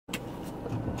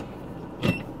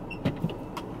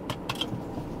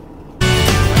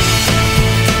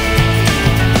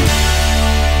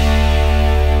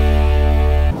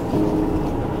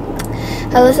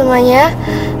Halo semuanya,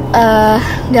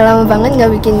 udah lama banget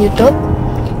nggak bikin YouTube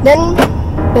dan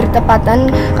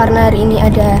bertepatan karena hari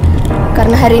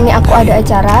ini aku ada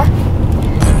acara.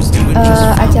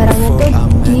 Acaranya tuh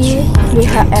di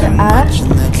WHRA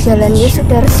Jalan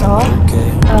Sudarso.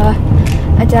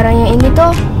 Acaranya ini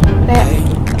tuh kayak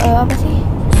apa sih?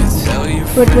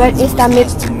 BUAT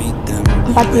Instameet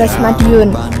 14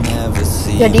 Madiun.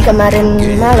 Jadi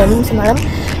semalam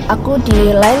aku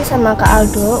di line sama Kak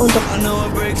Aldo untuk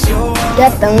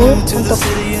datang untuk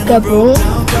gabung,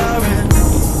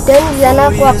 dan di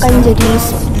sana aku akan jadi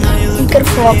speaker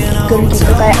vlogger gitu,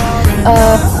 kayak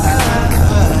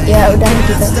ya udah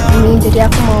gitu ini. Jadi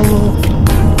aku mau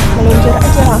meluncur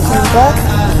aja langsung ke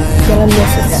Jalan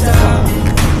Sudarso.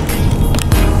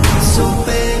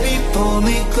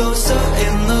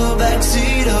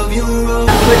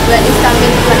 BUAT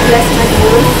Instameet 14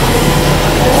 Madiun.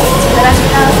 Sekarang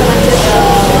kita langsung lanjut ke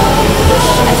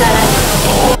acara.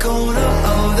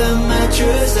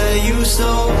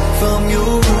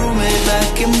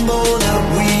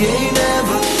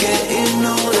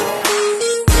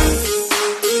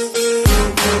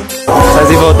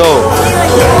 Sesi foto.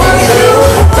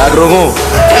 Tak kerungu.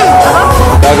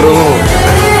 Tak kerungu.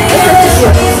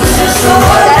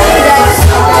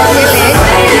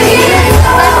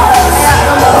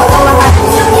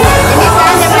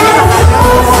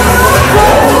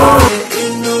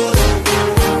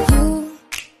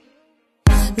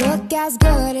 As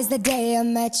good as the day I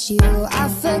met you, I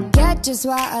forget just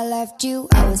why I left you.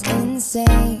 I was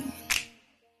insane.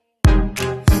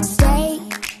 Stay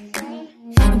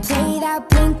and play that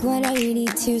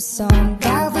Blink-182 song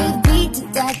that we beat to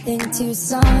death in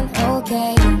Tucson.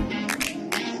 Okay,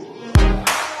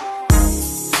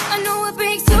 I know it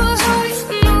breaks your heart.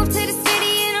 Moved to the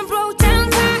city and I broke down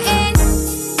crying.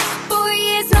 4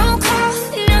 years no call,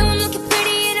 now I'm looking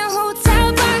pretty in a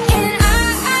hotel bar, and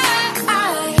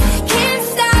I can't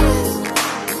stop.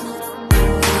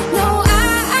 No, I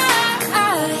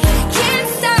can't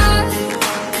stop.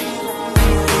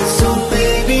 So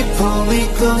baby, pull me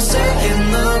closer in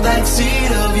the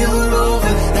backseat of your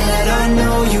Rover that I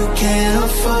know you can't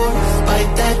afford.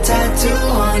 Bite that tattoo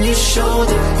on your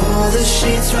shoulder. Pull the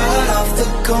sheets right off the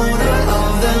corner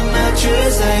of the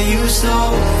mattress that you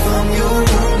stole from your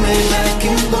roommate back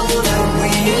in Boulder. We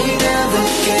ain't ever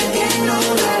getting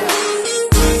older.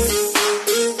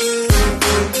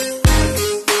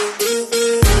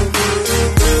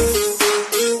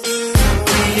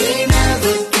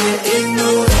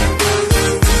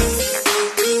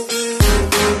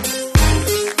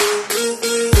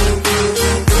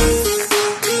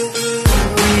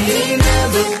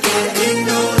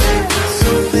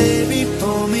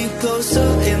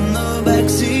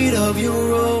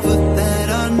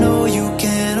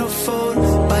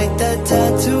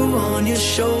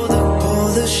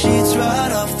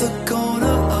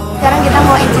 Sekarang kita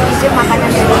mau icip-icip makanan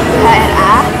dari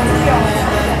HRA.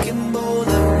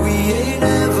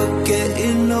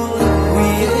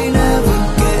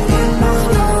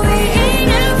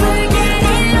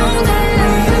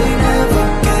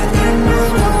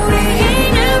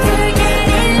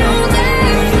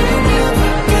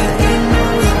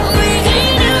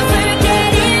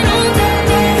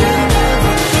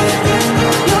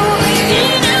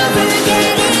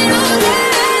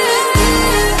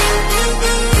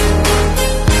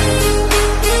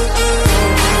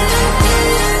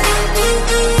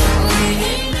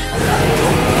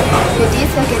 Jadi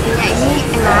spaghettinya ini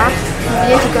enak,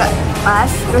 dia juga pas,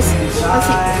 terus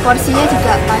porsinya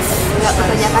juga pas, nggak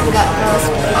kebanyakan, nggak terus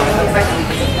perfect.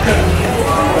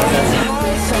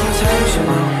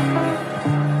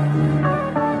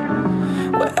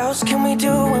 What else can we do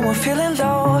when we're feeling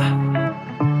low?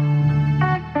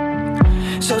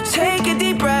 So take a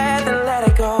deep breath and let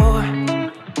it go.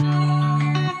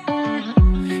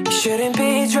 You shouldn't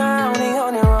be drowning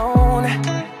on your own.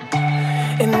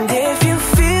 And if you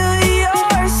feel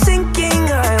you're sinking,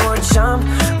 I will jump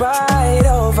right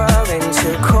over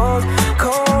into cold,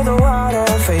 cold water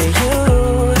for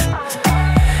you.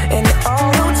 And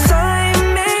although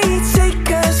time may take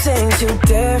us into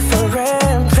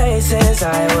different places,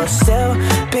 I will still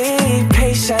be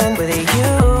patient with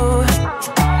you.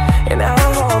 And I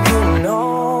hope you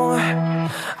know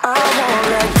I won't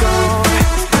let go.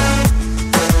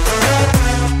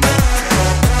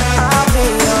 I'll be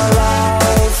your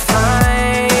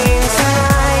lifeline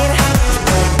tonight.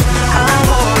 I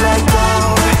won't let go.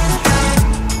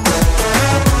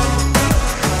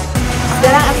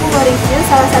 Sekarang aku mau review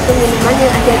salah satu minuman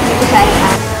yang ada di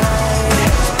HRA.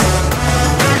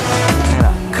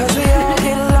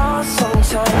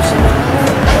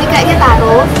 Ini kayaknya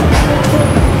taro.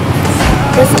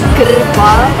 itu seger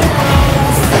pol.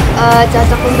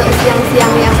 Cocok untuk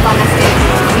siang-siang yang panas kayak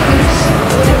gini.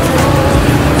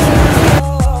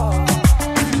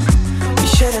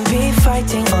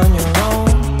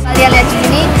 Kalian lihat di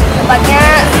sini tempatnya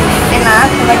enak,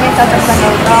 tempatnya cocok buat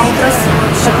nongkrong, terus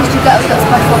bagus juga untuk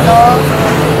spot foto.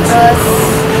 Terus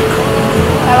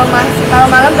kalau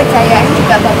malam pencahayaan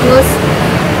juga bagus,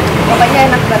 pokoknya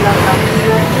enak buat nongkrong.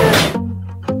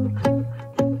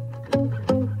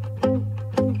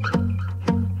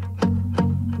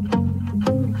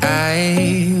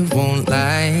 I won't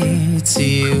lie to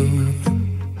you.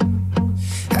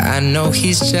 I know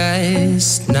he's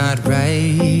just not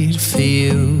right for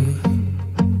you.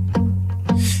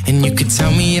 And you could tell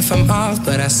me if I'm off,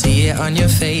 but I see it on your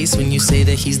face when you say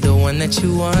that he's the one that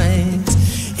you want.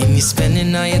 And you're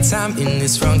spending all your time in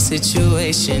this wrong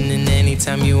situation, and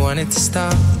anytime you want it to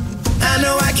stop, I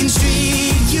know I can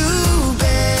treat you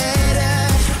better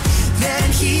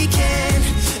than he can.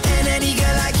 And any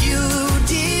girl like you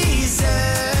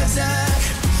deserves a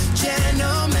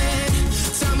gentleman.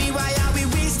 Tell me why are we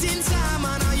wasting time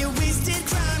on all your wasted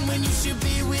crime when you should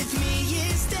be with me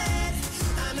instead.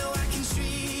 I know I can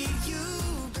treat you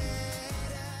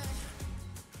better.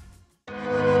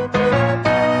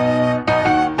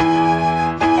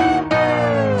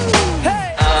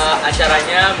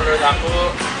 Acaranya menurut aku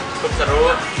cukup seru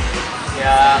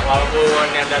ya, walaupun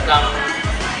yang datang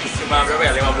cuma berapa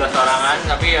ya, 15 orangan,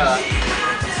 tapi ya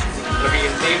lebih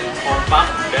intim, kompak,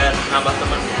 dan nambah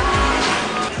temen.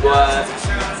 Buat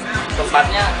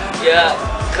tempatnya ya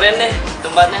keren deh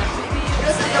tempatnya.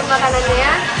 Terus untuk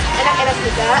makanannya enak-enak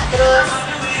juga, terus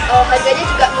harganya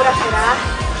juga murah-murah,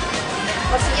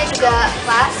 porsinya juga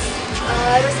pas.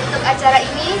 Terus untuk acara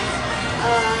ini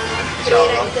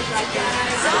kira-kira itu saja.